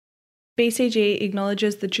BCG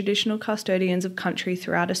acknowledges the traditional custodians of country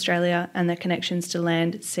throughout Australia and their connections to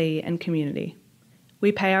land, sea and community.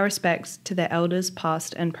 We pay our respects to their elders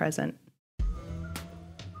past and present.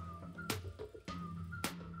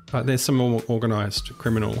 But there's some more organised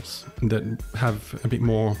criminals that have a bit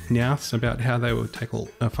more nous about how they will tackle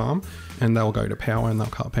a farm, and they'll go to power and they'll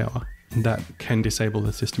cut power. That can disable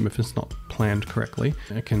the system if it's not planned correctly.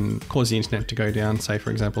 It can cause the internet to go down, say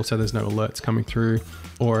for example, so there's no alerts coming through,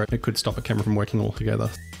 or it could stop a camera from working altogether.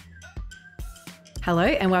 Hello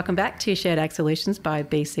and welcome back to Shared Ag Solutions by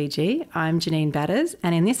BCG. I'm Janine Batters,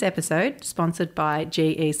 and in this episode, sponsored by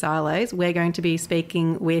GE Silos, we're going to be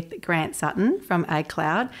speaking with Grant Sutton from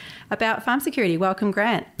AgCloud about farm security. Welcome,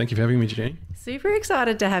 Grant. Thank you for having me, Janine. Super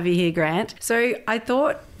excited to have you here, Grant. So I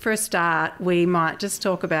thought for a start, we might just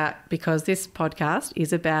talk about, because this podcast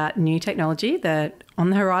is about new technology, the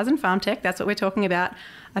on the horizon farm tech, that's what we're talking about.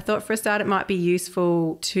 I thought for a start it might be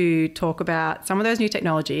useful to talk about some of those new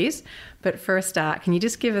technologies. But for a start, can you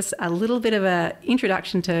just give us a little bit of an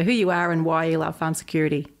introduction to who you are and why you love farm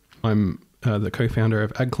security? I'm the co-founder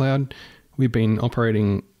of AgCloud. We've been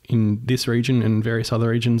operating in this region and various other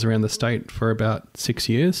regions around the state for about 6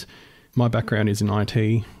 years. My background is in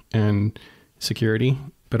IT and security,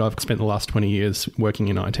 but I've spent the last 20 years working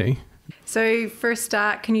in IT. So for a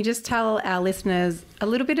start, can you just tell our listeners a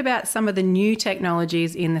little bit about some of the new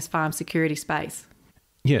technologies in this farm security space?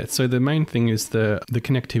 Yeah, so the main thing is the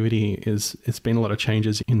connectivity. It's been a lot of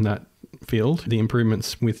changes in that field. The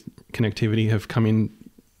improvements with connectivity have come in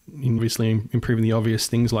obviously improving the obvious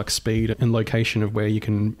things like speed and location of where you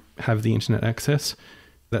can have the internet access.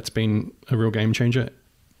 That's been a real game changer.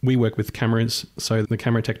 We work with cameras, so the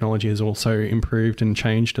camera technology has also improved and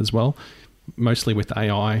changed as well, mostly with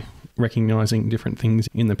AI, recognizing different things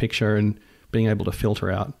in the picture and being able to filter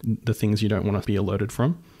out the things you don't want to be alerted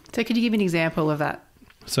from. So could you give an example of that?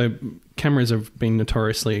 So cameras have been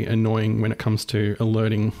notoriously annoying when it comes to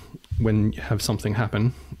alerting when you have something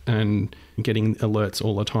happen, and getting alerts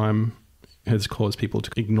all the time has caused people to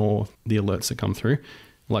ignore the alerts that come through.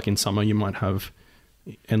 Like in summer, you might have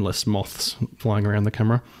endless moths flying around the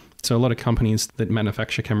camera. So a lot of companies that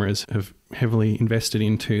manufacture cameras have heavily invested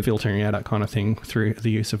into filtering out that kind of thing through the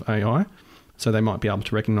use of AI. So they might be able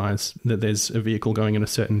to recognize that there's a vehicle going in a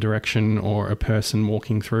certain direction or a person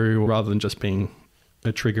walking through, rather than just being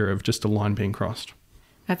a trigger of just a line being crossed.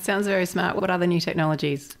 That sounds very smart. What other new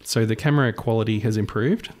technologies? So the camera quality has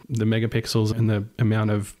improved. The megapixels and the amount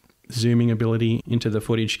of zooming ability into the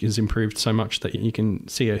footage is improved so much that you can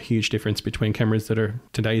see a huge difference between cameras that are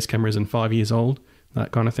today's cameras and 5 years old,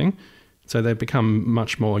 that kind of thing. So they've become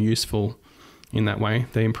much more useful in that way.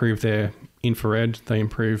 They improve their infrared, they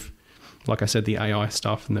improve, like I said, the AI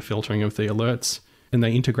stuff and the filtering of the alerts, and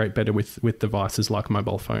they integrate better with devices like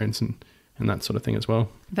mobile phones and that sort of thing as well.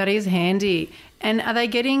 That is handy. And are they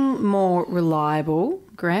getting more reliable,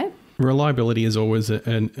 Grant? Reliability is always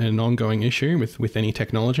an ongoing issue with any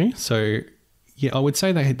technology. So yeah, I would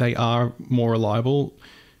say they are more reliable.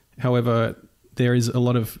 However, there is a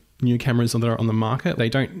lot of new cameras that are on the market. They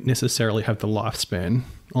don't necessarily have the lifespan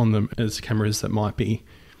on them as cameras that might be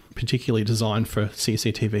particularly designed for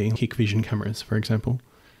CCTV, Hikvision cameras, for example.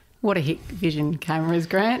 What are Hikvision cameras,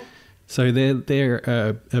 Grant? So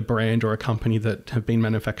they're a brand or a company that have been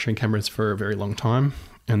manufacturing cameras for a very long time.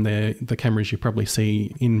 And they're the cameras you probably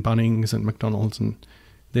see in Bunnings and McDonald's, and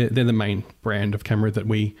they're the main brand of camera that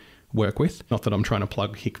we work with. Not that I'm trying to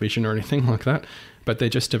plug Hikvision or anything like that, but they're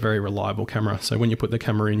just a very reliable camera. So when you put the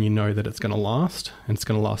camera in, you know that it's going to last, and it's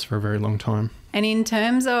going to last for a very long time. And in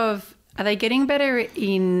terms of, are they getting better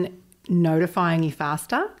in notifying you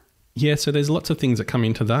faster? Yeah, so there's lots of things that come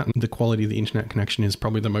into that. The quality of the internet connection is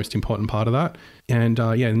probably the most important part of that. And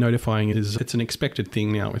notifying it's an expected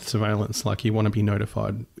thing now with surveillance. Like, you want to be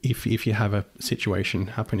notified if you have a situation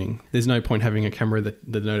happening. There's no point having a camera that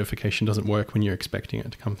the notification doesn't work when you're expecting it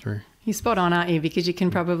to come through. You're spot on, aren't you? Because you can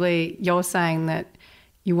you're saying that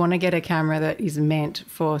you want to get a camera that is meant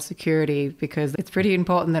for security, because it's pretty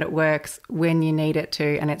important that it works when you need it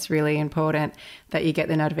to, and it's really important that you get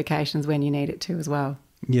the notifications when you need it to as well.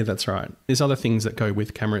 Yeah, that's right. There's other things that go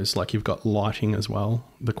with cameras, like you've got lighting as well.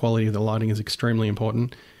 The quality of the lighting is extremely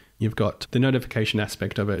important. You've got the notification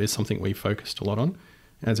aspect of it is something we've focused a lot on.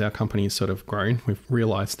 As our company has sort of grown, we've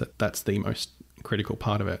realised that that's the most critical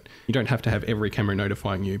part of it. You don't have to have every camera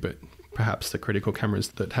notifying you, but perhaps the critical cameras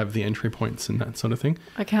that have the entry points and that sort of thing.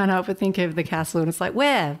 I can't help but think of the castle, and it's like,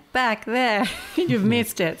 where? Back there. You've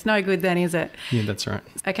missed it. It's no good then, is it? Yeah, that's right.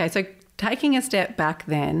 Okay, so taking a step back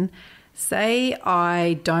then, say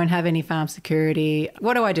I don't have any farm security.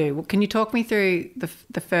 What do I do? Can you talk me through the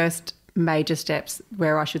first major steps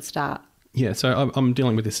where I should start? Yeah, so I'm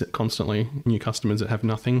dealing with this constantly. New customers that have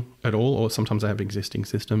nothing at all, or sometimes they have existing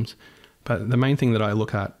systems. But the main thing that I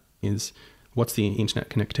look at is what's the internet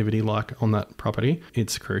connectivity like on that property.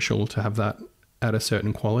 It's crucial to have that at a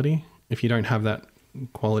certain quality. If you don't have that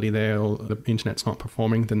quality there, or the internet's not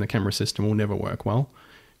performing, then the camera system will never work well.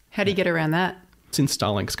 How do you get around that? Since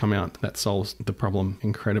Starlink's come out, that solves the problem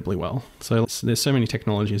incredibly well. So there's so many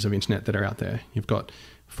technologies of internet that are out there. You've got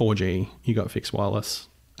 4G, you've got fixed wireless,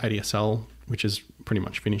 ADSL, which is pretty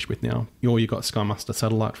much finished with now, or you've got SkyMaster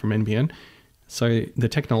satellite from NBN. So the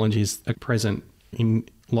technologies are present in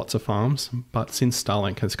lots of farms, but since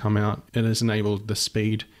Starlink has come out, it has enabled the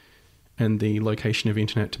speed and the location of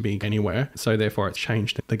internet to be anywhere. So therefore it's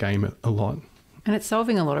changed the game a lot. And it's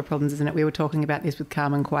solving a lot of problems, isn't it? We were talking about this with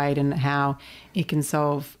Carmen Quaid and how it can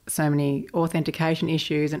solve so many authentication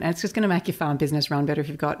issues, and it's just going to make your farm business run better if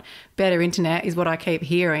you've got better internet, is what I keep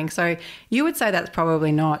hearing. So you would say that's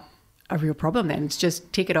probably not a real problem then. It's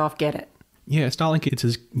just tick it off, get it. Yeah, Starlink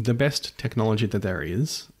is the best technology that there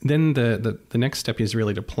is. Then the next step is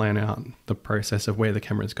really to plan out the process of where the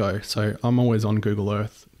cameras go. So I'm always on Google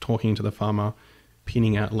Earth, talking to the farmer,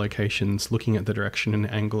 pinning out locations, looking at the direction and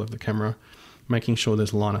angle of the camera, making sure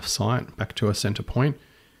there's line of sight back to a center point.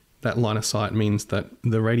 That line of sight means that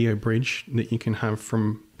the radio bridge that you can have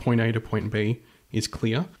from point A to point B is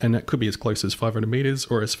clear, and that could be as close as 500 meters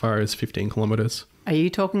or as far as 15 kilometers. Are you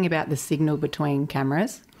talking about the signal between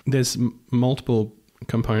cameras? There's multiple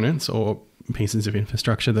components or pieces of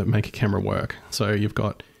infrastructure that make a camera work. So you've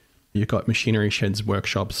got machinery sheds,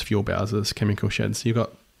 workshops, fuel houses, chemical sheds. You've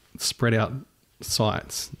got spread out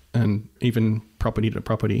sites, and even property to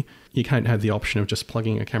property. You can't have the option of just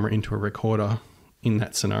plugging a camera into a recorder in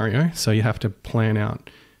that scenario. So you have to plan out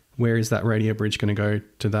where is that radio bridge going to go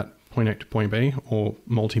to that point A to point B, or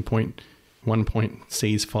multi-point, 1 point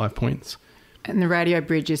sees 5 points. And the radio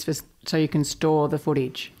bridge is so you can store the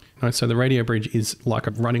footage. Right, so the radio bridge is like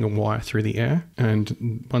running a wire through the air,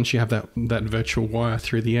 and once you have that virtual wire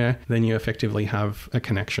through the air, then you effectively have a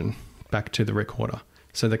connection back to the recorder.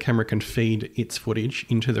 So the camera can feed its footage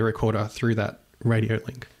into the recorder through that radio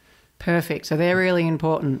link. Perfect. So they're really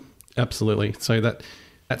important. Absolutely. So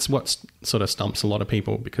that's what sort of stumps a lot of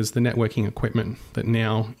people, because the networking equipment that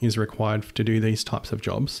now is required to do these types of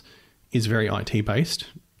jobs is very IT based,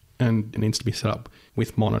 and it needs to be set up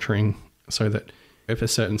with monitoring so that if a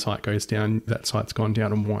certain site goes down, that site's gone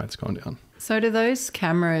down and why it's gone down. So do those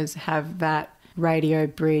cameras have that radio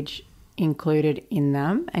bridge included in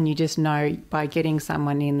them, and you just know by getting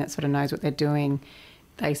someone in that sort of knows what they're doing,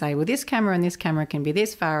 they say, well, this camera and this camera can be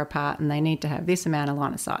this far apart and they need to have this amount of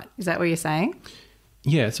line of sight. Is that what you're saying?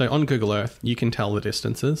 Yeah, so on Google Earth, you can tell the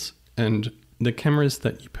distances, and the cameras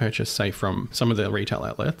that you purchase, say, from some of the retail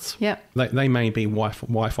outlets, yep, they may be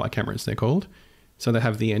Wi-Fi cameras, they're called. So they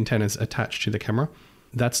have the antennas attached to the camera.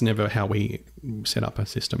 That's never how we set up a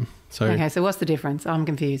system. So okay, so what's the difference? I'm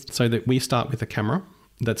confused. So that we start with a camera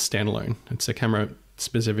that's standalone. It's a camera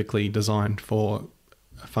specifically designed for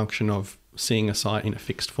a function of seeing a site in a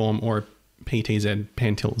fixed form, or a PTZ,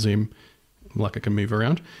 pan tilt zoom, like it can move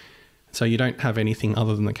around. So you don't have anything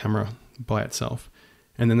other than the camera by itself.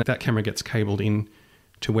 And then that camera gets cabled in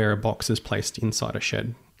to where a box is placed inside a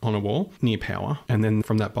shed on a wall near power. And then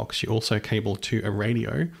from that box, you also cable to a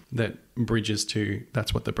radio that bridges to,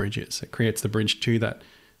 that's what the bridge is. It creates the bridge to that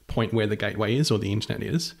point where the gateway is, or the internet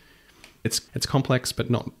is. It's complex,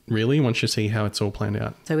 but not really once you see how it's all planned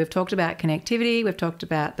out. So we've talked about connectivity, we've talked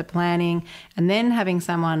about the planning, and then having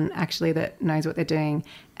someone actually that knows what they're doing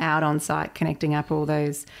out on site, connecting up all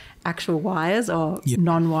those actual wires or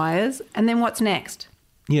non-wires. And then what's next?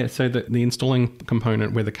 Yeah, so the installing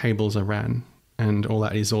component where the cables are ran and all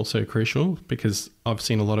that is also crucial, because I've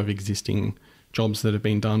seen a lot of existing jobs that have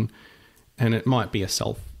been done, and it might be a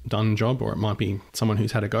self-done job, or it might be someone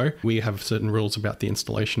who's had a go. We have certain rules about the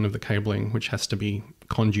installation of the cabling, which has to be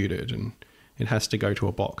conduited, and it has to go to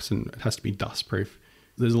a box, and it has to be dust-proof.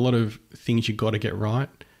 There's a lot of things you've got to get right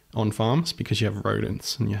on farms, because you have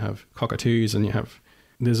rodents and you have cockatoos and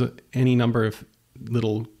there's any number of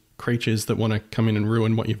little creatures that want to come in and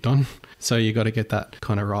ruin what you've done. So you got to get that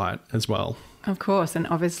kind of right as well. Of course, and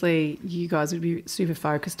obviously you guys would be super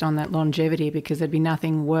focused on that longevity, because there'd be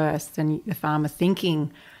nothing worse than the farmer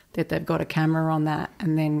thinking that they've got a camera on that,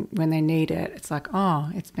 and then when they need it, it's like,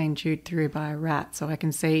 oh, it's been chewed through by a rat. So I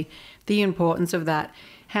can see the importance of that.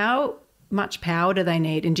 How much power do they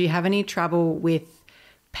need, and do you have any trouble with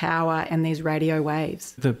power and these radio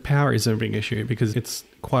waves? The power is a big issue, because it's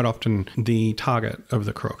quite often the target of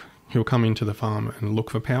the crook who'll come into the farm and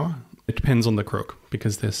look for power. It depends on the crook,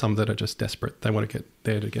 because there's some that are just desperate. They want to get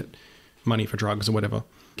there to get money for drugs or whatever.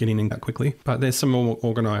 getting in that quickly. But there's some more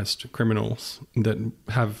organised criminals that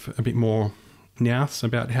have a bit more nous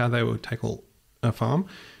about how they will tackle a farm,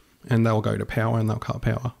 and they'll go to power and they'll cut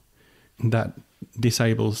power. That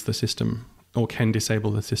disables the system, or can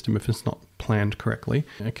disable the system if it's not planned correctly.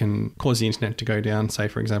 It can cause the internet to go down, say,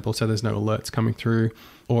 for example, so there's no alerts coming through,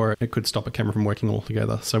 or it could stop a camera from working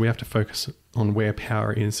altogether. So we have to focus on where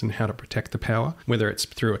power is and how to protect the power, whether it's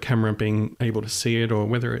through a camera being able to see it or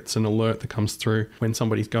whether it's an alert that comes through when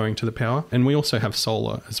somebody's going to the power. And we also have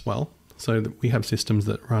solar as well. So that we have systems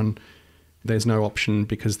that run, there's no option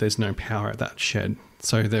because there's no power at that shed.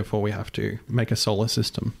 So therefore we have to make a solar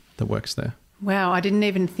system that works there. Wow, I didn't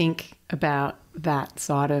even think about that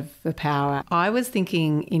side of the power. I was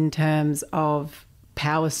thinking in terms of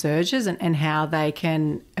power surges and how they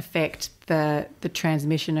can affect the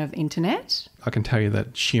transmission of internet. I can tell you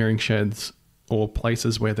that shearing sheds or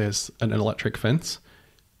places where there's an electric fence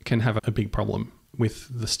can have a big problem with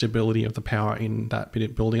the stability of the power in that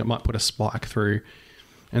building. It might put a spike through,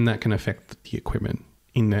 and that can affect the equipment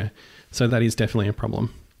in there. So that is definitely a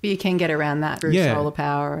problem. But you can get around that through solar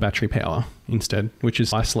power. Battery power instead, which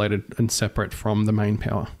is isolated and separate from the main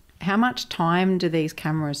power. How much time do these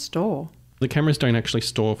cameras store? The cameras don't actually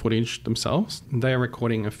store footage themselves. They are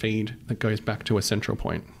recording a feed that goes back to a central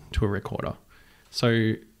point, to a recorder.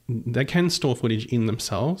 So they can store footage in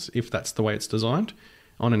themselves if that's the way it's designed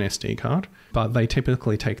on an SD card, but they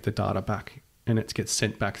typically take the data back and it gets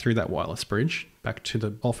sent back through that wireless bridge back to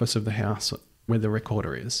the office of the house where the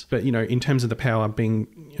recorder is. But, you know, in terms of the power being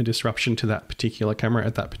a disruption to that particular camera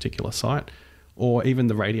at that particular site, or even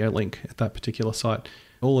the radio link at that particular site,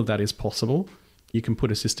 all of that is possible. You can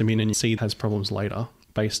put a system in and you see it has problems later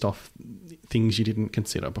based off things you didn't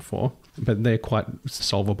consider before, but they're quite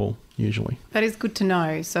solvable usually. That is good to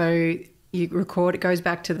know. So you record, it goes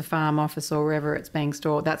back to the farm office or wherever it's being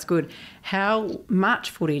stored. That's good. How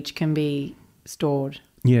much footage can be stored?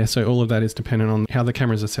 Yeah, so all of that is dependent on how the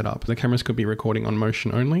cameras are set up. The cameras could be recording on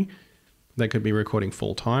motion only. They could be recording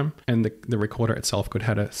full time, and the recorder itself could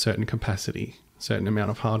have a certain capacity, certain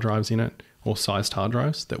amount of hard drives in it, or sized hard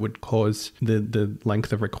drives that would cause the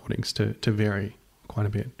length of recordings to vary quite a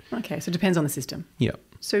bit. Okay, so it depends on the system. Yeah.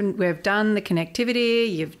 So we've done the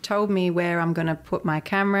connectivity, you've told me where I'm going to put my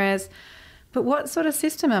cameras, but what sort of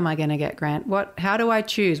system am I going to get, Grant? How do I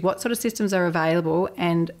choose? What sort of systems are available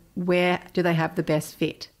and where do they have the best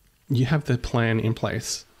fit? You have the plan in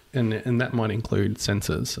place, and that might include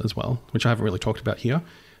sensors as well, which I haven't really talked about here,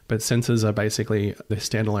 but sensors are basically the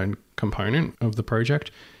standalone component of the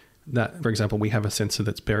project. That, for example, we have a sensor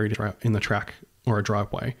that's buried in the track or a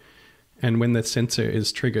driveway, and when the sensor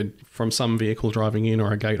is triggered from some vehicle driving in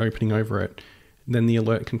or a gate opening over it, then the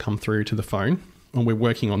alert can come through to the phone. And we're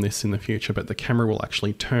working on this in the future, but the camera will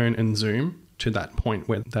actually turn and zoom to that point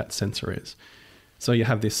where that sensor is. So you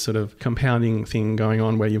have this sort of compounding thing going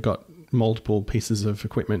on where you've got multiple pieces of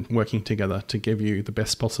equipment working together to give you the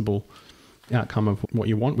best possible outcome of what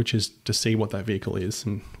you want, which is to see what that vehicle is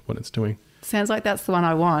and what it's doing. Sounds like that's the one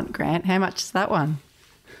I want, Grant. How much is that one?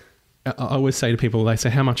 I always say to people, they say,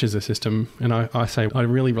 how much is the system? And I say,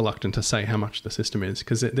 I'm really reluctant to say how much the system is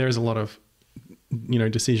because there is a lot of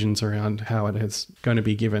decisions around how it is going to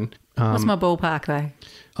be given. What's my ballpark though?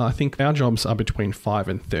 I think our jobs are between 5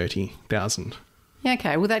 and 30,000. Yeah,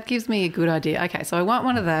 okay. Well, that gives me a good idea. Okay, so I want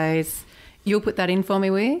one of those. You'll put that in for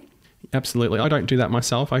me, will you? Absolutely. I don't do that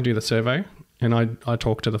myself. I do the survey and I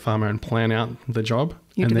talk to the farmer and plan out the job.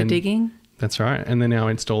 You do the digging? That's right. And then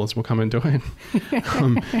our installers will come and do it.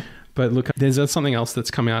 But look, there's something else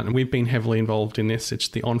that's come out and we've been heavily involved in this. It's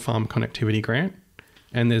the on-farm connectivity grant.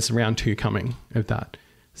 And there's round 2 coming of that.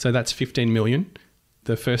 So that's 15 million.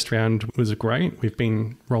 The first round was great. We've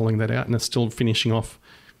been rolling that out and it's still finishing off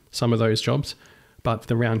some of those jobs. But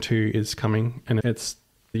the round 2 is coming and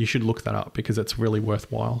you should look that up because it's really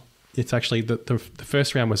worthwhile. It's actually, the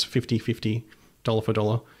first round was 50-50, dollar for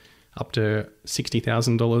dollar, up to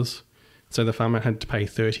 $60,000. So the farmer had to pay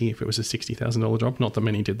 30 if it was a $60,000 job. Not that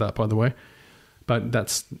many did that, by the way. But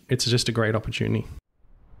it's just a great opportunity.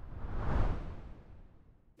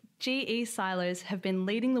 GE silos have been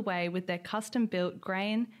leading the way with their custom-built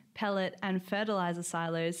grain, pellet and fertiliser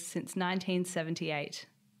silos since 1978.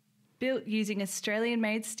 Built using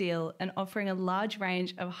Australian-made steel and offering a large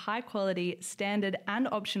range of high-quality, standard and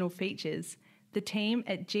optional features, the team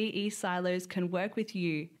at GE Silos can work with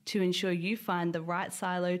you to ensure you find the right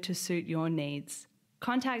silo to suit your needs.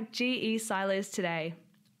 Contact GE Silos today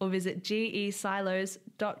or visit gesilos.com.au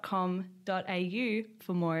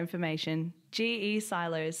for more information. GE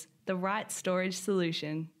Silos, the right storage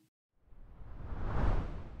solution.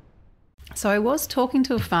 So I was talking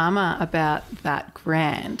to a farmer about that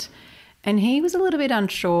grant And he was a little bit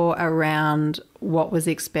unsure around what was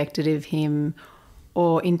expected of him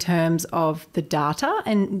or in terms of the data.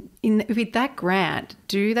 And with that grant,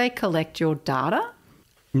 do they collect your data?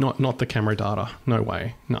 Not the camera data. No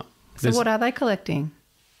way. No. So what are they collecting?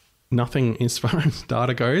 Nothing as far as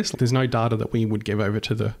data goes. There's no data that we would give over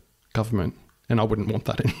to the government, and I wouldn't want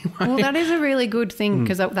that anyway. Well, that is a really good thing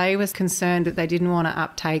because they was concerned that they didn't want to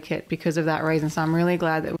uptake it because of that reason. So I'm really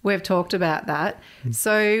glad that we've talked about that.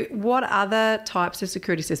 So what other types of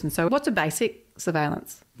security systems? So what's a basic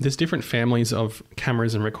surveillance? There's different families of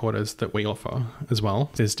cameras and recorders that we offer as well.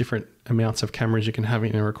 There's different amounts of cameras you can have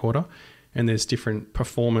in a recorder, and there's different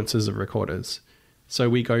performances of recorders. So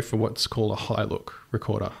we go for what's called a high look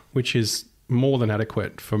recorder, which is more than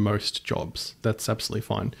adequate for most jobs. That's absolutely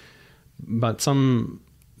fine. But some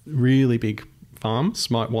really big farms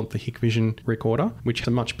might want the Hikvision recorder, which is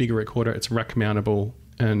a much bigger recorder. It's rack mountable,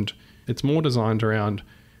 and it's more designed around,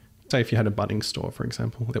 say if you had a budding store, for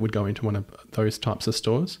example, that would go into one of those types of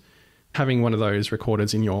stores. Having one of those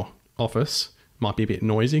recorders in your office might be a bit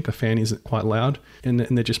noisy. The fan isn't quite loud, and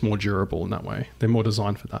they're just more durable in that way. They're more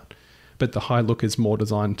designed for that. But the high look is more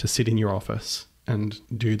designed to sit in your office and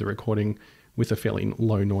do the recording with a fairly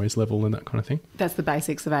low noise level and that kind of thing. That's the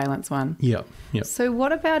basic surveillance one. Yeah. So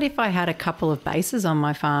what about if I had a couple of bases on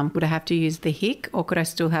my farm? Would I have to use the HIC, or could I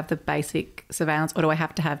still have the basic surveillance, or do I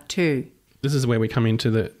have to have two? This is where we come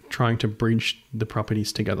into the trying to bridge the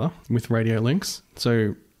properties together with radio links.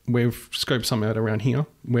 So we've scoped some out around here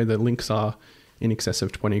where the links are in excess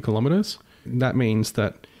of 20 kilometres. That means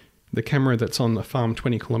that the camera that's on the farm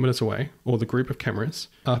 20 kilometres away, or the group of cameras,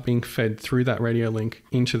 are being fed through that radio link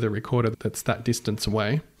into the recorder that's that distance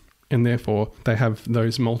away. And therefore, they have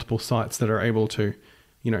those multiple sites that are able to,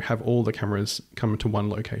 have all the cameras come to one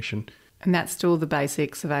location. And that's still the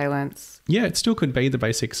basic surveillance? Yeah, it still could be the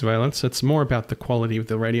basic surveillance. It's more about the quality of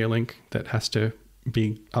the radio link that has to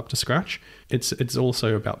be up to scratch. It's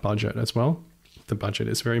also about budget as well. The budget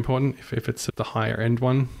is very important. If it's the higher end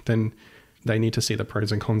one, then they need to see the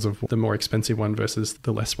pros and cons of the more expensive one versus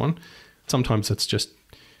the less one. Sometimes it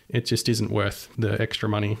just isn't worth the extra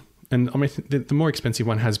money. And I mean, the more expensive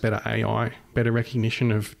one has better AI, better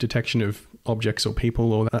recognition of detection of objects or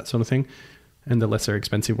people or that sort of thing. And the lesser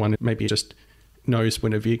expensive one maybe just knows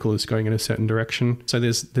when a vehicle is going in a certain direction. So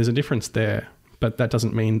there's a difference there, but that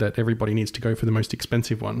doesn't mean that everybody needs to go for the most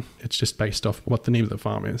expensive one. It's just based off what the need of the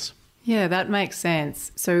farm is. Yeah, that makes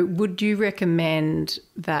sense. So would you recommend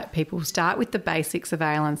that people start with the basic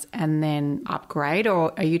surveillance and then upgrade,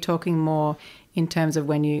 or are you talking more in terms of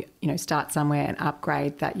when you start somewhere and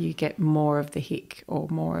upgrade that you get more of the HIC or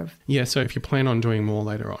more of... Yeah, so if you plan on doing more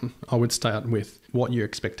later on, I would start with what your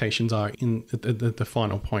expectations are in the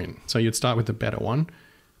final point. So you'd start with the better one,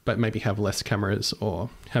 but maybe have less cameras or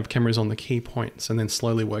have cameras on the key points and then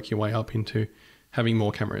slowly work your way up into having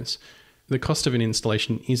more cameras. The cost of an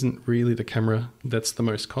installation isn't really the camera that's the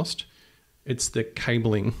most cost. It's the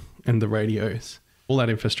cabling and the radios. All that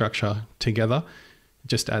infrastructure together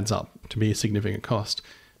just adds up to be a significant cost.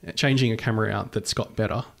 Changing a camera out that's got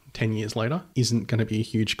better 10 years later isn't going to be a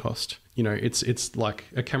huge cost. It's like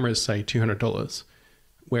a camera is, say, $200,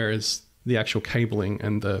 whereas the actual cabling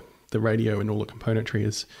and the radio and all the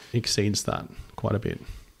componentry exceeds that quite a bit.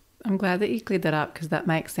 I'm glad that you cleared that up because that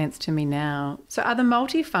makes sense to me now. So are the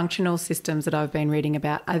multifunctional systems that I've been reading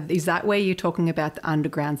about, is that where you're talking about the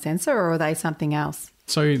underground sensor, or are they something else?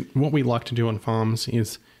 So what we like to do on farms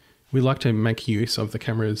is we like to make use of the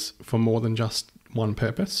cameras for more than just one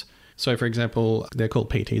purpose. So for example, they're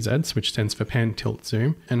called PTZs, which stands for pan, tilt,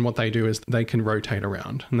 zoom. And what they do is they can rotate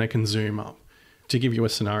around and they can zoom up. To give you a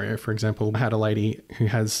scenario, for example, I had a lady who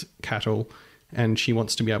has cattle and she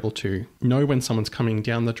wants to be able to know when someone's coming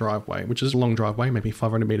down the driveway, which is a long driveway, maybe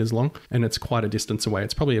 500 metres long, and it's quite a distance away.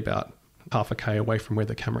 It's probably about half a K away from where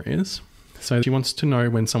the camera is. So she wants to know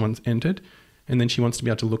when someone's entered, and then she wants to be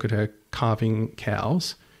able to look at her calving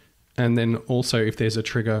cows, and then also if there's a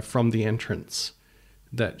trigger from the entrance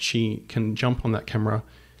that she can jump on that camera,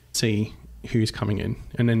 see who's coming in,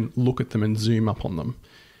 and then look at them and zoom up on them.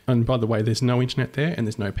 And by the way, there's no internet there and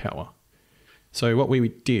there's no power. So what we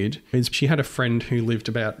did is she had a friend who lived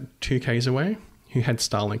about 2 Ks away who had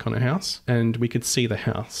Starlink on her house, and we could see the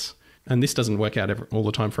house. And this doesn't work out all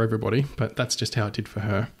the time for everybody, but that's just how it did for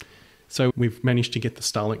her. So we've managed to get the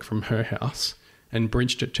Starlink from her house and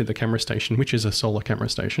bridged it to the camera station, which is a solar camera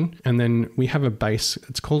station. And then we have a base,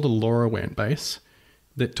 it's called a LoRaWAN base,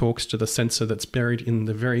 that talks to the sensor that's buried in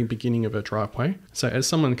the very beginning of her driveway. So as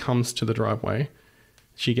someone comes to the driveway,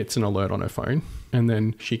 she gets an alert on her phone, and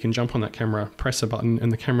then she can jump on that camera, press a button,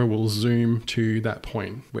 and the camera will zoom to that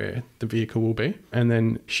point where the vehicle will be. And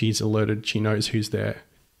then she's alerted, she knows who's there.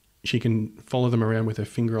 She can follow them around with her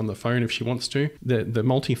finger on the phone if she wants to. The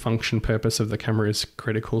multifunction purpose of the camera is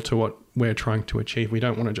critical to what we're trying to achieve. We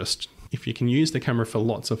don't want to just, if you can use the camera for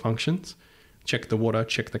lots of functions, check the water,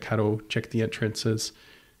 check the cattle, check the entrances,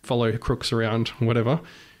 follow crooks around, whatever,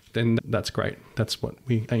 then that's great. That's what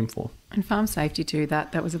we aim for. And farm safety too,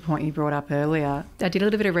 that was a point you brought up earlier. I did a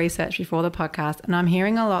little bit of research before the podcast, and I'm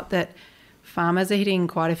hearing a lot that farmers are hitting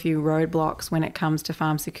quite a few roadblocks when it comes to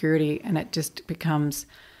farm security, and it just becomes...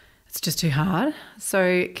 it's just too hard.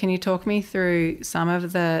 So can you talk me through some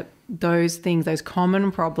of those things, those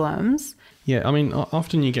common problems? Yeah, I mean,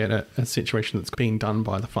 often you get a situation that's being done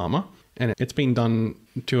by the farmer, and it's been done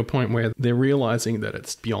to a point where they're realising that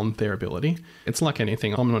it's beyond their ability. It's like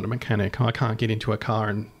anything. I'm not a mechanic. I can't get into a car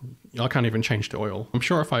and I can't even change the oil. I'm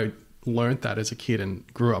sure if I learned that as a kid and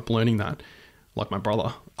grew up learning that, like my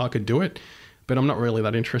brother, I could do it, but I'm not really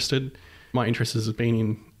that interested. My interest has been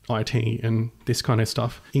in IT and this kind of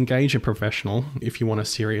stuff. Engage a professional if you want a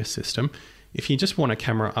serious system. If you just want a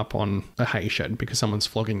camera up on a hay shed because someone's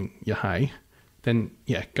flogging your hay, then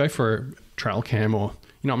yeah, go for a trail cam or,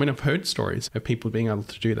 I've heard stories of people being able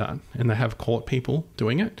to do that and they have caught people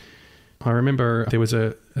doing it. I remember there was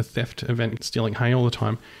a theft event stealing hay all the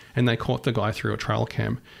time and they caught the guy through a trail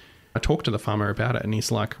cam. I talked to the farmer about it and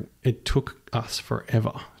he's like, it took us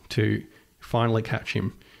forever to finally catch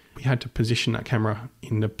him. We had to position that camera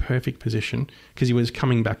in the perfect position because he was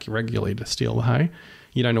coming back regularly to steal the hay.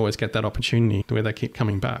 You don't always get that opportunity where they keep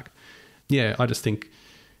coming back. Yeah, I just think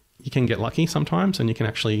you can get lucky sometimes and you can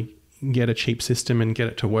actually get a cheap system and get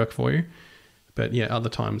it to work for you. But yeah, other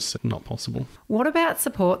times not possible. What about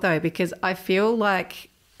support though? Because I feel like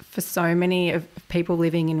for so many of people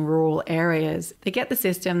living in rural areas, they get the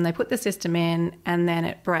system, they put the system in and then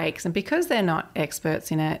it breaks. And because they're not experts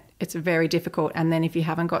in it, it's very difficult. And then if you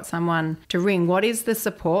haven't got someone to ring, what is the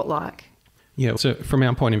support like? Yeah, so from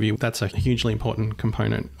our point of view, that's a hugely important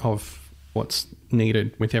component of what's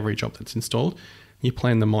needed with every job that's installed. You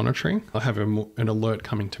plan the monitoring. I have an alert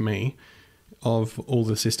coming to me of all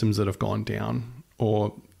the systems that have gone down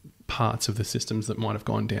or parts of the systems that might have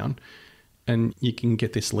gone down. And you can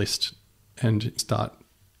get this list and start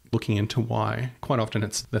looking into why. Quite often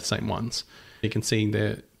it's the same ones. You can see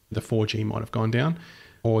the 4G might have gone down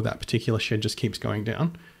or that particular shed just keeps going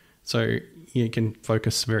down. So you can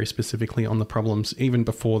focus very specifically on the problems even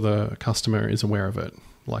before the customer is aware of it.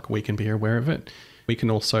 Like we can be aware of it. We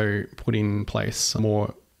can also put in place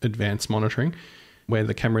more advanced monitoring where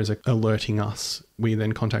the cameras are alerting us. We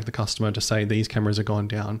then contact the customer to say these cameras have gone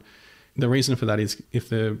down. The reason for that is if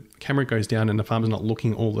the camera goes down and the farmer's not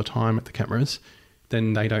looking all the time at the cameras,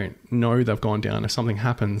 then they don't know they've gone down. If something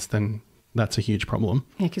happens, then that's a huge problem.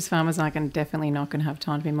 Yeah, because farmers are definitely not going to have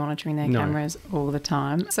time to be monitoring their cameras all the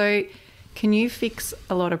time. So can you fix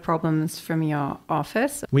a lot of problems from your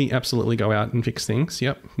office? We absolutely go out and fix things.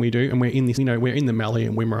 Yep, we do. And we're in this, we're in the Mallee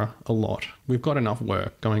and Wimmera a lot. We've got enough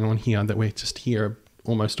work going on here that we're just here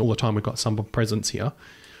almost all the time. We've got some presence here.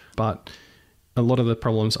 But a lot of the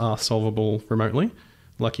problems are solvable remotely.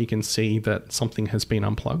 Like you can see that something has been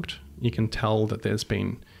unplugged. You can tell that there's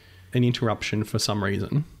been an interruption for some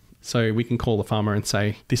reason. So we can call the farmer and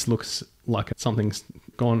say, this looks like something's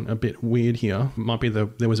gone a bit weird here. It might be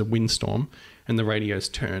there was a windstorm and the radio's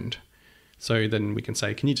turned. So then we can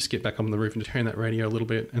say, can you just get back on the roof and turn that radio a little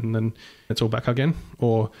bit and then it's all back again?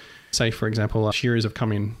 Or say, for example, shearers have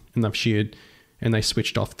come in and they've sheared and they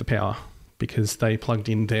switched off the power because they plugged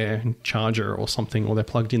in their charger or something, or they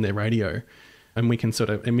plugged in their radio, and we can sort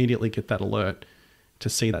of immediately get that alert to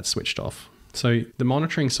see that switched off. So the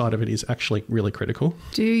monitoring side of it is actually really critical.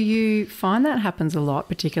 Do you find that happens a lot,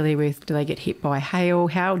 particularly do they get hit by hail?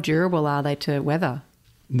 How durable are they to weather?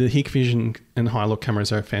 The Hikvision and Hilux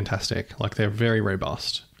cameras are fantastic. Like they're very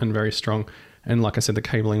robust and very strong. And like I said, the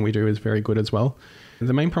cabling we do is very good as well.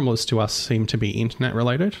 The main problems to us seem to be internet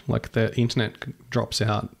related, like the internet drops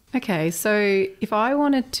out. Okay, so if I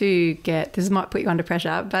wanted to this might put you under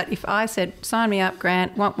pressure, but if I said, sign me up,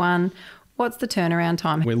 Grant, want one, what's the turnaround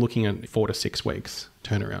time? We're looking at 4 to 6 weeks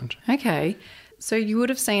turnaround. Okay, so you would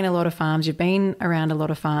have seen a lot of farms, you've been around a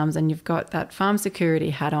lot of farms and you've got that farm security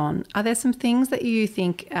hat on. Are there some things that you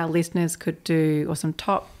think our listeners could do or some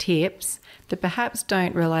top tips that perhaps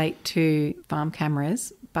don't relate to farm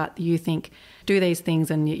cameras, but you think do these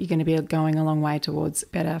things and you're going to be going a long way towards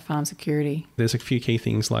better farm security? There's a few key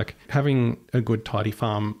things like having a good tidy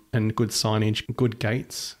farm and good signage, good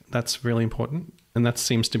gates. That's really important. And that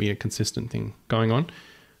seems to be a consistent thing going on.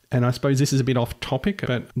 And I suppose this is a bit off topic,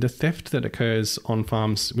 but the theft that occurs on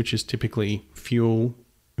farms, which is typically fuel,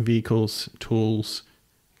 vehicles, tools,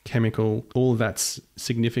 chemical, all of that's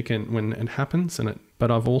significant when it happens and it But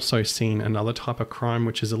I've also seen another type of crime,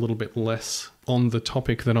 which is a little bit less on the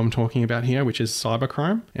topic that I'm talking about here, which is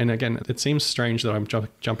cybercrime. And again, it seems strange that I'm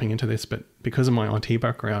jumping into this, but because of my IT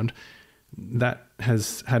background, that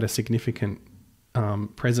has had a significant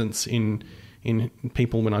presence in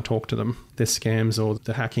people when I talk to them. Their scams or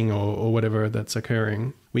the hacking or whatever that's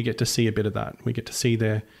occurring, we get to see a bit of that. We get to see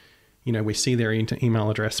their, we see their email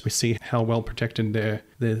address. We see how well protected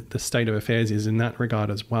the state of affairs is in that regard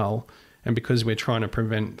as well. And because we're trying to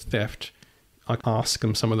prevent theft, I ask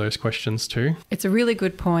them some of those questions too. It's a really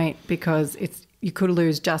good point because you could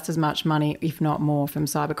lose just as much money, if not more, from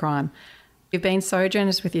cybercrime. You've been so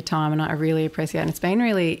generous with your time and I really appreciate it. And it's been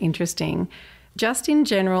really interesting. Just in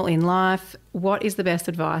general in life, what is the best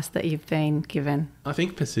advice that you've been given? I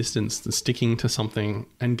think persistence, sticking to something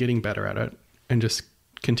and getting better at it and just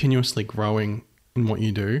continuously growing in what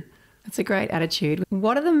you do. That's a great attitude.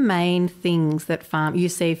 What are the main things that you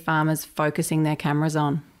see farmers focusing their cameras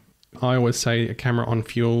on? I always say a camera on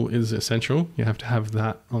fuel is essential. You have to have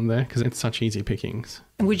that on there because it's such easy pickings.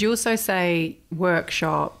 And would you also say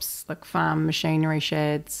workshops, like farm machinery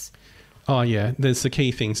sheds? Oh yeah, there's the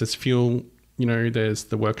key things. There's fuel, there's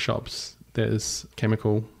the workshops, there's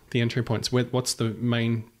chemical, the entry points. What's the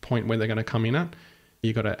main point where they're going to come in at?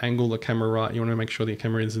 You got to angle the camera right. You want to make sure the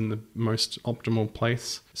camera is in the most optimal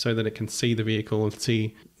place so that it can see the vehicle and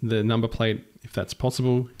see the number plate if that's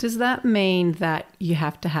possible. Does that mean that you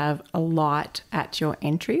have to have a light at your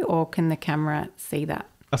entry or can the camera see that?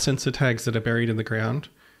 Our sensor tags that are buried in the ground,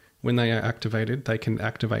 when they are activated, they can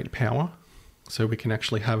activate power. So we can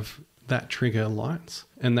actually have that trigger lights.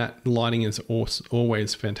 And that lighting is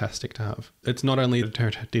always fantastic to have. It's not only a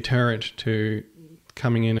deterrent to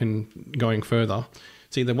coming in and going further.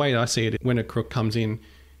 See, the way I see it, when a crook comes in,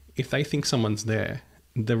 if they think someone's there,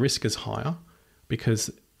 the risk is higher because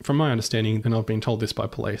from my understanding, and I've been told this by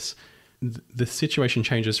police, the situation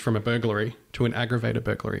changes from a burglary to an aggravated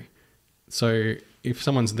burglary. So if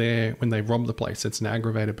someone's there when they rob the place, it's an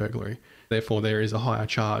aggravated burglary. Therefore, there is a higher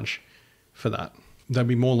charge for that. They'll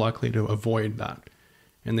be more likely to avoid that.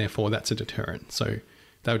 And therefore, that's a deterrent. So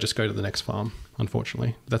they'll just go to the next farm,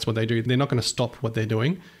 unfortunately. That's what they do. They're not going to stop what they're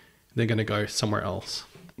doing. They're going to go somewhere else.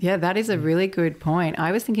 Yeah, that is a really good point.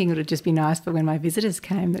 I was thinking it would just be nice for when my visitors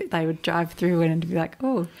came that they would drive through and be like,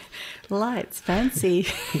 oh, lights, fancy.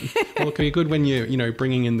 Well, it can be good when you're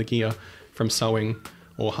bringing in the gear from sowing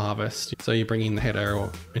or harvest. So you're bringing the header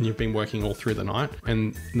and you've been working all through the night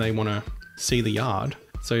and they want to see the yard.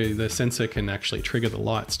 So the sensor can actually trigger the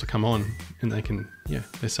lights to come on and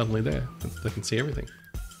they're suddenly there. They can see everything.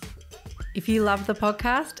 If you love the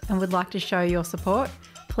podcast and would like to show your support,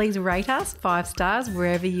 please rate us 5 stars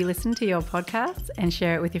wherever you listen to your podcasts and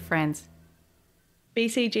share it with your friends.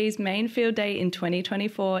 BCG's main field day in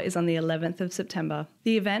 2024 is on the 11th of September.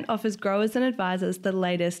 The event offers growers and advisors the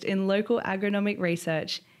latest in local agronomic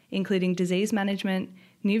research, including disease management,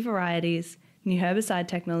 new varieties, new herbicide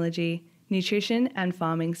technology, nutrition and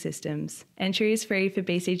farming systems. Entry is free for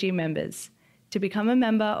BCG members. To become a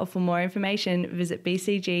member or for more information, visit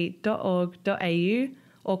bcg.org.au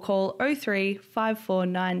or call 03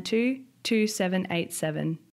 5492 2787.